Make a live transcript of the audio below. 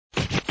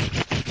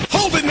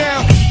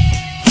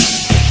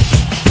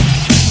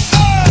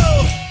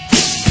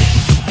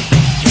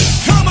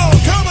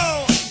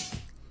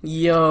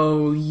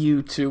Yo,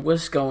 YouTube,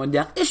 what's going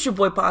down? It's your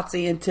boy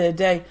Potsy, and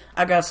today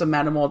I got some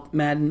Madden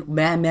Ultimate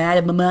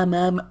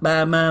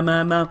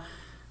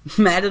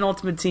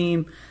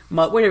Team,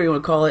 whatever you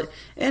want to call it.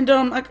 And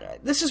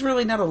this is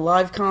really not a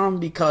live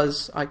com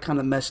because I kind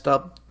of messed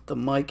up the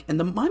mic, and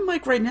my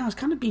mic right now is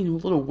kind of being a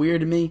little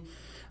weird to me.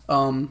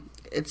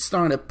 It's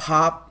starting to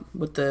pop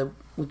with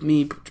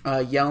me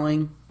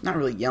yelling, not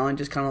really yelling,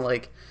 just kind of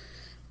like.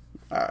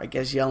 I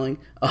guess yelling.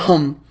 I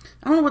don't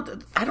know what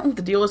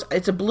the deal is.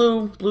 It's a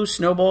blue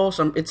snowball.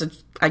 So it's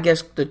I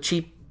guess the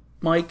cheap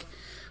mic.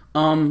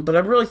 But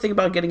I'm really thinking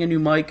about getting a new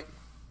mic.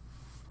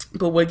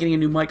 But when getting a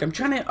new mic, I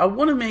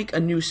want to make a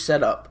new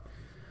setup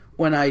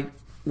when I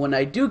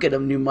do get a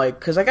new mic,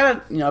 because I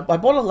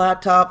bought a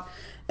laptop,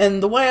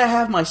 and the way I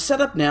have my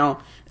setup now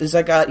is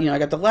I got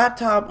the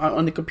laptop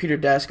on the computer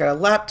desk. I got a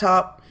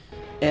laptop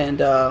and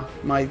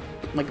my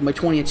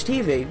 20-inch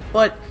TV.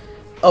 But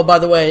oh, by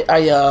the way,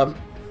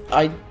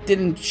 I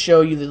didn't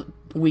show you the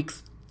week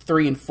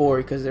 3 and 4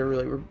 because they're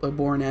really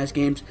boring ass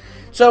games.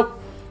 So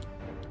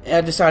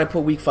I decided to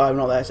put week 5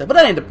 and all that stuff. But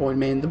that ain't the point,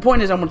 man. The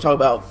point is I'm gonna talk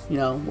about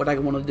what I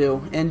want to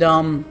do. And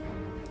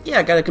yeah,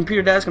 I got a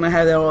computer desk and I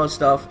have all that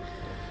stuff.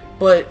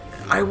 But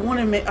I want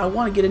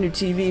to get a new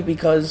TV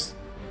because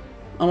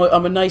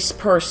I'm a nice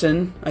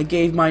person. I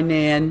gave my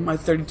Nan my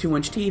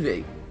 32-inch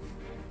TV.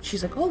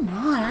 She's like, oh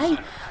my,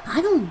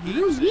 I don't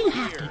you didn't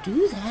have to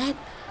do that.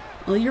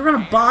 Well, you're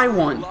gonna buy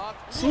one.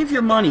 Save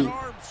your money,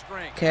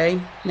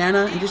 okay,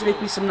 Nana, and just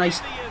make me some nice,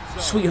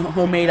 sweet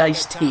homemade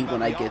iced tea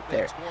when I get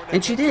there.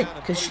 And she did,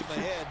 because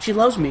she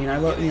loves me, and I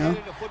love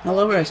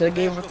her. I said I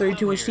gave her a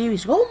 32-inch TV.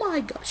 She's like, oh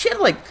my god, she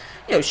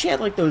had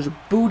like those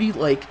booty,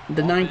 like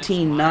the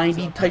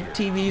 1990 type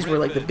TVs where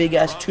like the big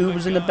ass tube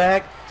was in the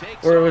back,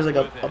 where it was like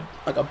a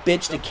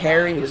bitch to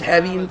carry. It was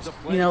heavy, and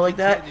like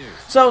that.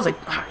 So I was like,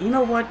 you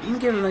know what? I'm gonna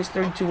give her a nice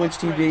 32-inch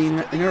TV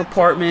in her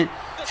apartment.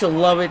 She'll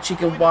love it. She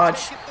can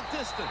watch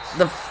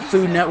the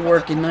Food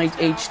Network in nice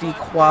HD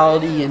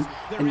quality and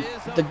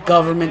the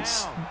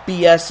government's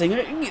BSing.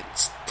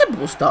 It's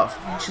typical stuff.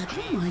 She's like,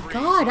 oh my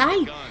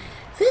god,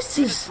 this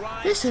is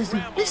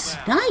nice.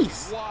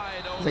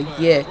 I was like,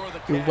 yeah,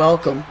 you're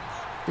welcome.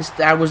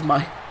 That was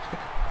my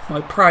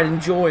pride and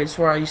joy. It's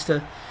where I used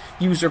to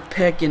use her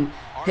pick and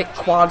hit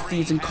quad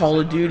feeds in Call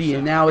of Duty,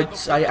 and now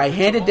I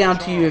hand it down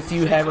to you if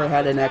you ever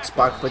had an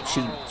Xbox, but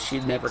she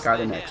never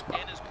got an Xbox.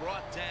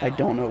 I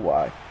don't know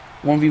why.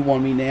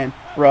 1v1 me, Nan.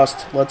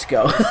 Rust, let's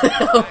go.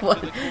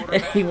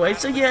 Anyway,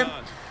 so yeah,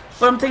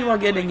 but I'm thinking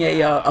about getting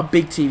a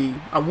big TV.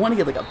 I want to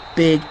get like a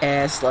big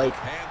ass, like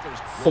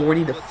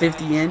 40 to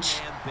 50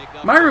 inch.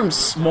 My room's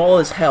small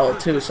as hell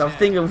too, so I'm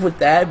thinking with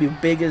that, it'd be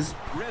big as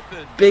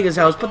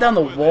hell. Put down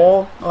the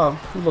wall. Oh,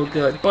 it'll look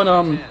good. But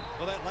I'm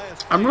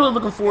really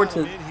looking forward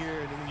to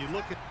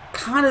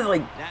kind of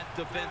like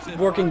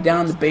working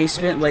down the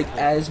basement, like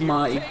as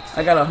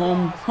I got a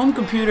home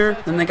computer,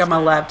 and I got my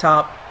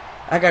laptop.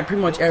 I got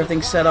pretty much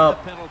everything set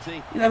up.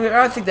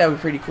 I think that would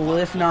be pretty cool.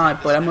 If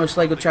not, but I'm most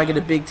likely try to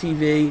get a big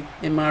TV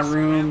in my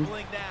room,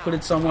 put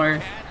it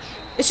somewhere.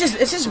 It's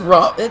just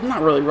rough. It's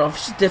not really rough.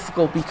 It's just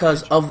difficult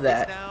because of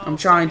that. I'm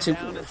trying to.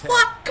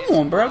 Fuck, come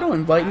on, bro. Don't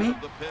invite me. I'm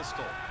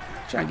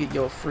trying to get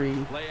you free.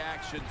 I'm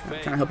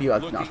trying to help you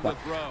out. No,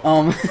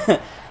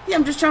 yeah,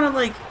 I'm just trying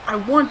to I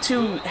want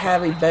to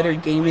have a better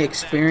gaming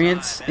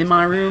experience in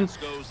my room.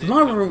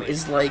 My room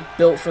is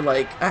built for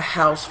a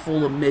house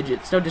full of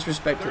midgets. No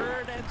disrespect to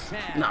it.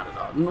 Not at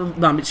all.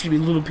 No, excuse me,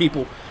 little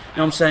people. You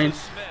know what I'm saying?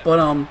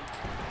 But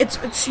it's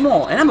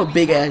small, and I'm a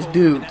big ass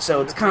dude,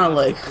 so it's kind of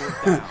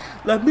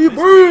let me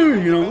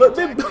breathe, let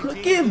me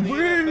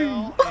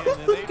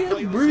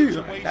breathe.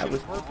 That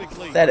was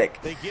pathetic.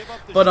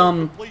 But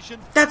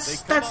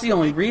that's the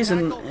only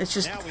reason. It's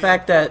just the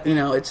fact that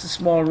it's a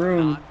small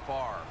room.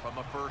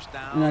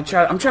 And I'm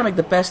trying to make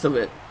the best of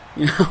it,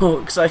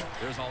 because I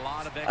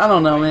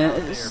don't know, man.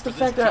 It's just the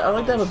fact that I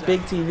like to have a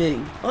big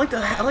TV. I like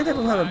to have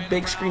a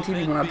big screen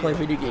TV when I play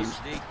video games.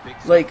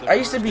 I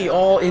used to be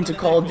all into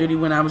Call of Duty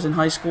when I was in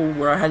high school,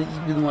 where I had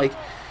been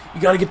you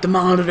gotta get the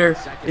monitor.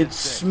 It's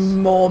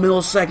small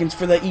milliseconds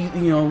for that.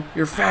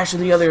 You're faster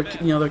than the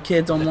other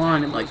kids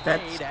online. And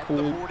that's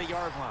cool.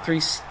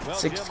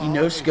 360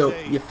 no scope,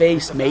 your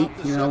face, mate.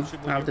 I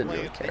didn't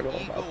really care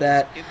about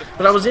that,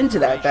 but I was into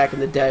that back in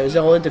the day. I was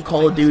all into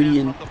Call of Duty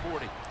and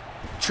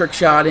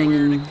trick-shotting,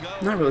 and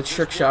not really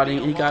trick-shotting.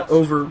 And it got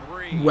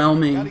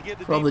overwhelming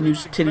for all the new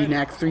titty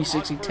knack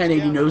 360,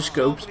 1080 no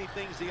scopes.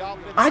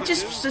 I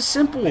just was a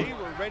simple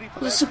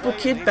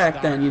kid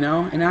back then,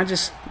 and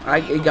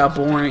it got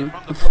boring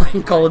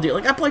playing Call of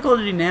Duty. I play Call of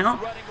Duty now,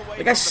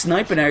 I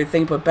snipe and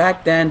everything, but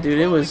back then, dude,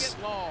 it was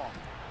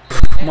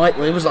like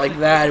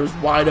that. It was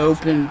wide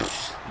open,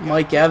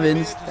 Mike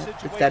Evans,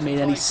 if that made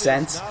any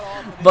sense.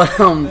 But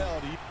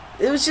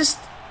it was just,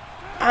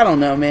 I don't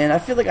know, man. I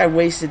feel like I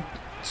wasted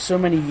so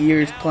many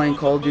years playing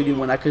Call of Duty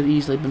when I could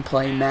easily have been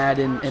playing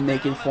Madden and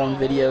making fun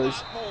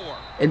videos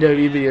and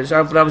WWE videos.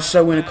 But I was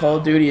so into Call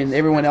of Duty, and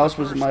everyone else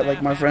was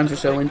my friends were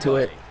so into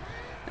it,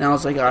 and I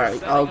was like, all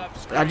right,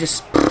 I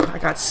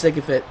got sick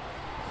of it.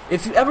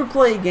 If you ever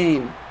play a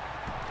game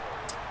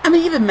I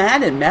mean, even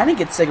Madden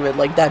gets sick of it.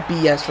 Like, that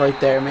BS right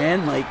there,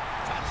 man. Like,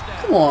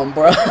 come on,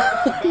 bro.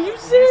 Are you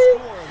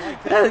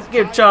serious?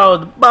 Give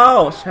Charles the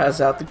ball.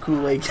 Shouts out the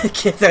Kool-Aid.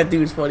 That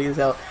dude's funny as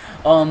hell.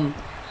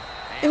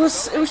 It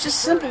was just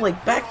simple.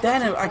 Like, back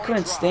then, I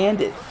couldn't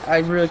stand it. I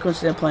really couldn't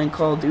stand playing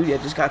Call of Duty. I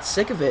just got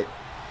sick of it.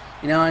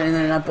 You know, and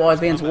then I bought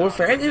Advanced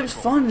Warfare. It was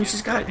fun. It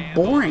just got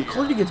boring.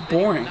 Call of Duty gets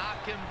boring.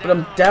 But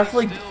I'm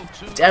definitely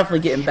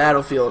getting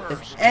Battlefield.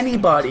 If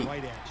anybody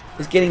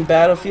is getting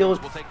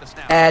Battlefield,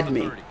 add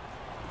me.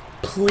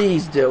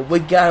 Please do. We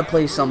gotta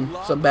play some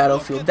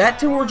Battlefield. That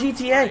too, or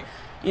GTA.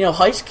 You know,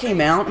 Heist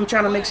came out. I'm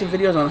trying to make some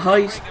videos on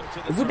Heist.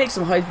 If we make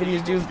some Heist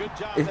videos, dude,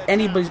 if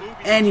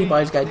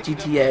anybody's got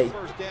GTA,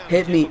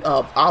 hit me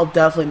up. I'll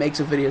definitely make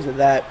some videos of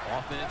that.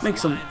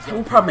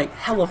 We'll probably make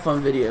hella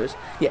fun videos.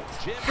 Yeah,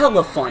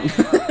 hella fun.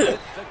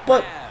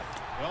 But,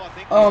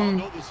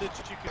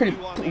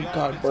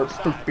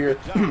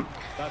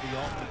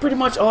 pretty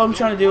much all I'm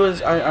trying to do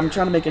is I'm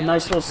trying to make a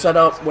nice little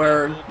setup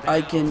where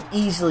I can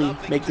easily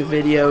make the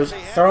videos,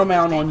 throw them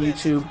out on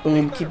YouTube,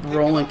 boom, keep it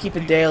rolling, keep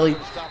it daily,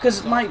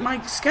 because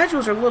my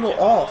schedules are a little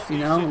off, you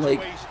know,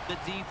 like,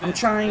 I'm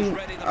trying,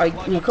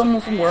 come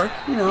home from work,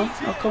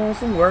 I'll come home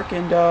from work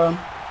and,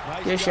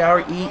 get a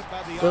shower, eat,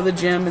 go to the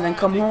gym, and then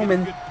come home,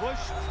 and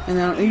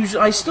then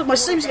usually my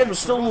sleep schedule is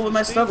still a little bit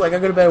messed up. Like, I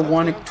go to bed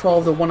at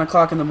 12 to 1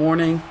 o'clock in the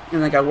morning,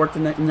 and like I work the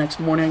next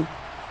morning.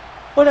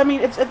 But I mean,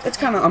 it's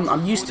kind of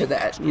I'm used to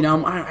that.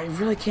 I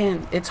really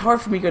can't. It's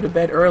hard for me to go to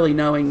bed early,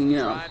 knowing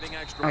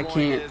I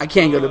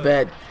can't go to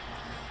bed.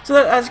 So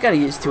I just got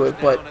used to it.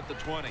 But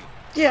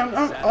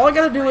yeah, all I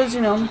gotta do is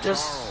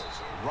just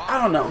I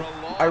don't know.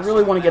 I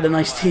really want to get a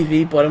nice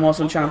TV, but I'm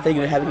also trying to think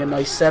of having a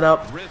nice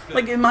setup.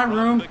 Like in my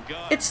room,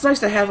 it's nice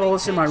to have all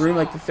this in my room,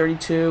 like the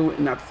 32,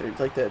 not the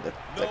 30, like the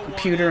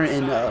computer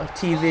and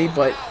TV.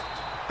 But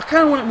I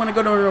kind of want to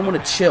go down there and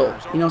want to chill. You know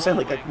what I'm saying?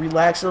 Like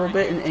relax a little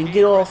bit and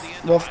get off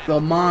the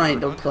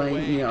mind of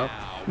playing,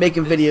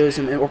 making videos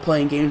or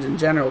playing games in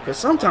general. Because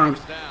sometimes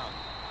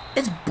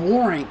it's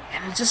boring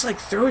and it just like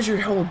throws your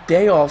whole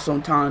day off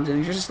sometimes,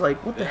 and you're just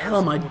like, what the hell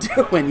am I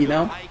doing?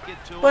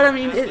 But I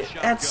mean,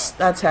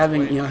 that's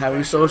having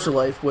having a social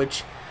life,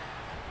 which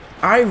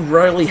I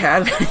rarely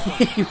have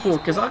anymore.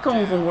 Because I come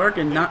home from work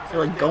and not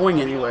feel like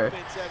going anywhere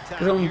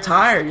because I'm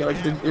tired.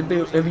 It'd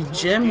be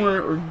gym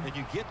or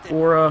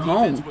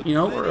home,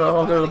 or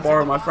I'll go to the bar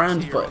with my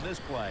friends. But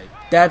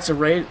that's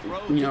rarely.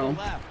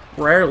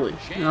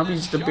 I'll be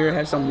just a beer,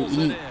 have something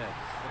to eat.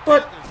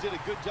 But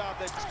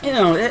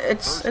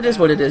it is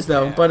what it is,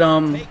 though. But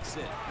I'm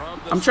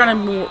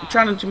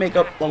trying to make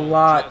up a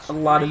lot of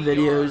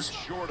videos.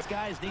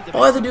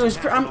 All I have to do is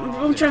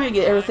I'm trying to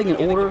get everything in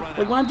order.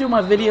 Like when I do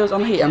my videos,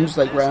 I'm just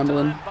like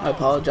rambling. I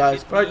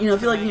apologize, but if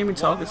you like to hear me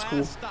talk, it's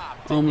cool.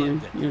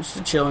 Just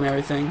to chill and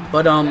everything.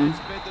 But trying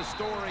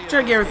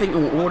to get everything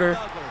in order.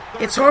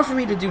 It's hard for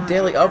me to do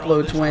daily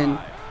uploads when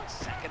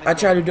I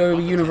try to do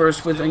a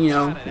universe with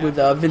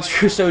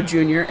Vince Russo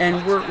Jr.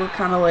 and we're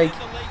kind of like.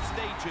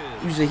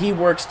 Usually he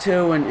works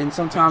too, and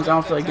sometimes I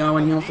don't feel like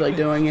going, he don't feel like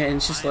doing it, and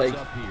it's just like,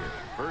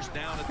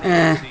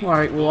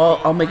 alright, well,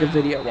 I'll make a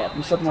video up,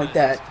 and something like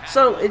that.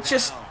 So, it's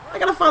just, I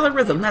gotta follow the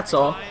rhythm, that's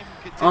all.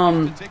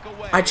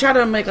 I try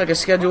to make, like, a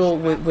schedule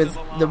with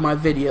my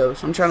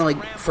videos. I'm trying to,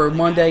 like, for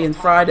Monday and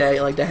Friday,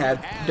 I like to have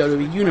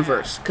WWE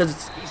Universe, because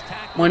it's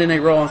Monday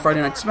Night Raw and Friday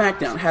Night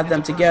SmackDown, have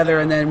them together,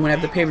 and then when I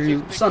have the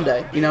pay-per-view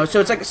Sunday, so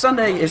it's like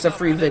Sunday is a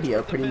free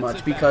video, pretty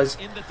much, because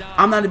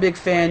I'm not a big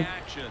fan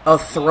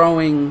of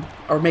throwing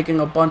or making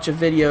a bunch of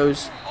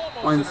videos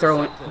on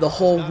throwing the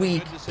whole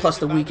week plus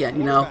the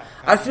weekend,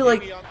 I feel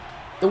like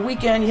the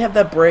weekend, you have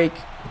that break,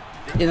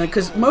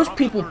 because most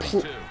people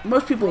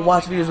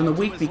watch videos on the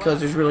week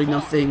because there's really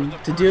nothing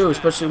to do,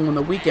 especially on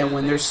the weekend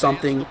when there's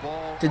something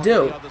to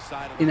do,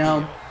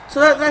 So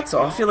that's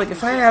all. I feel like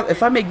if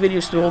I make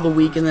videos through all the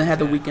week and then have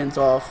the weekends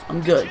off,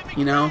 I'm good,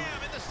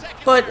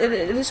 But it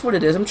is what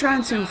it is. I'm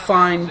trying to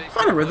find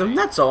a rhythm.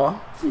 That's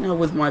all,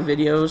 with my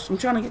videos. I'm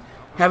trying to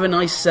have a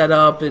nice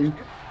setup and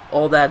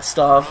all that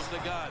stuff.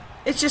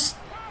 It's just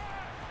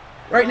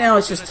right now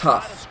it's just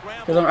tough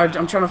because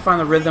I'm trying to find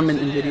the rhythm in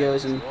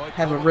videos and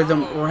have a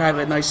rhythm or have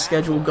a nice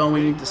schedule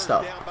going into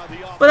stuff.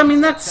 But I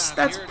mean that's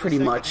pretty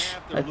much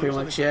it.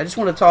 I just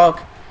want to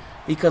talk.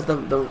 Because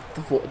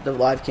the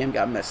live cam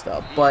got messed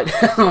up, but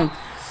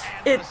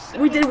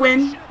we did win.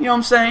 You know what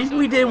I'm saying?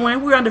 We did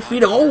win. We're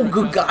undefeated. Oh,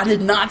 good God! I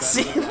did not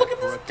see it. Look at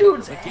this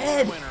dude's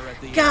head.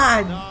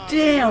 God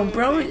damn,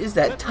 bro, is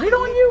that tight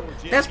on you?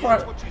 That's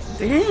part.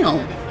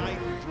 Damn,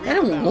 that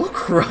don't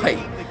look right.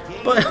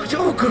 But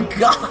oh, good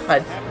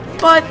God.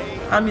 But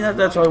I mean,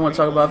 that's all I want to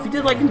talk about. If you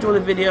did enjoy the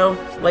video,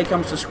 like,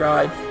 comment,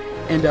 subscribe,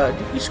 and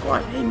you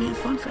squad. Hey man,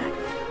 fun fact: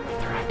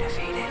 they're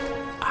undefeated.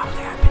 I don't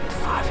think I've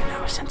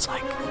been 5-0 since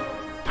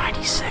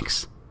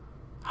 96.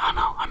 I don't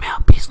know. I'm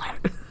out. Peace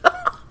later.